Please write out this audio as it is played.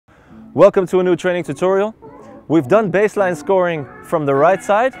Welcome to a new training tutorial. We've done baseline scoring from the right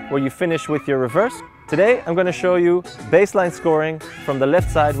side, where you finish with your reverse. Today I'm going to show you baseline scoring from the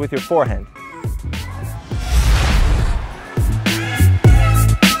left side with your forehand.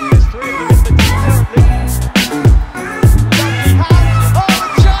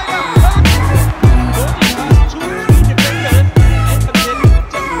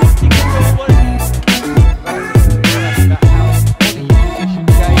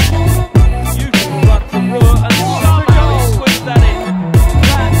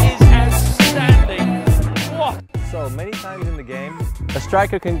 So many times in the game, a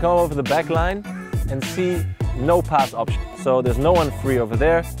striker can go over the back line and see no pass option. So there's no one free over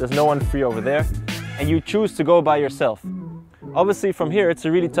there, there's no one free over there, and you choose to go by yourself. Obviously from here it's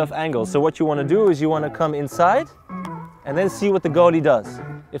a really tough angle, so what you want to do is you want to come inside and then see what the goalie does.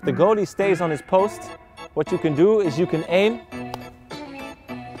 If the goalie stays on his post, what you can do is you can aim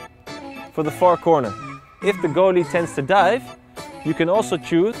for the far corner. If the goalie tends to dive, you can also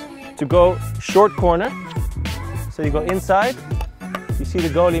choose to go short corner. So you go inside, you see the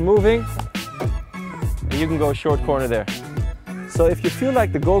goalie moving, and you can go short corner there. So if you feel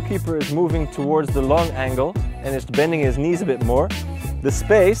like the goalkeeper is moving towards the long angle and is bending his knees a bit more, the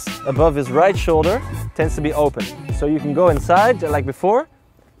space above his right shoulder tends to be open. So you can go inside like before,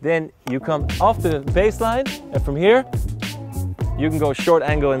 then you come off the baseline, and from here you can go short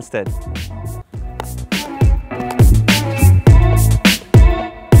angle instead.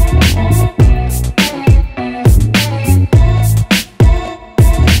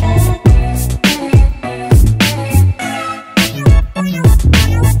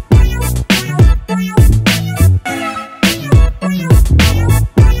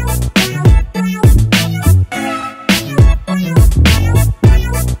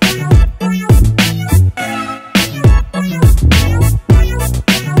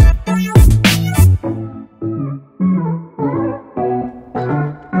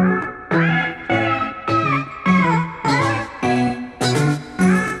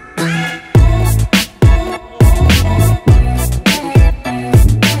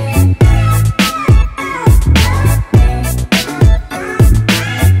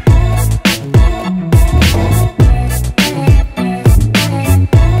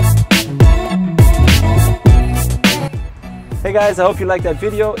 Hey guys, I hope you liked that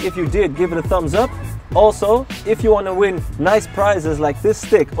video. If you did, give it a thumbs up. Also, if you want to win nice prizes like this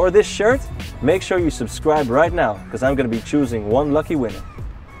stick or this shirt, make sure you subscribe right now, because I'm going to be choosing one lucky winner.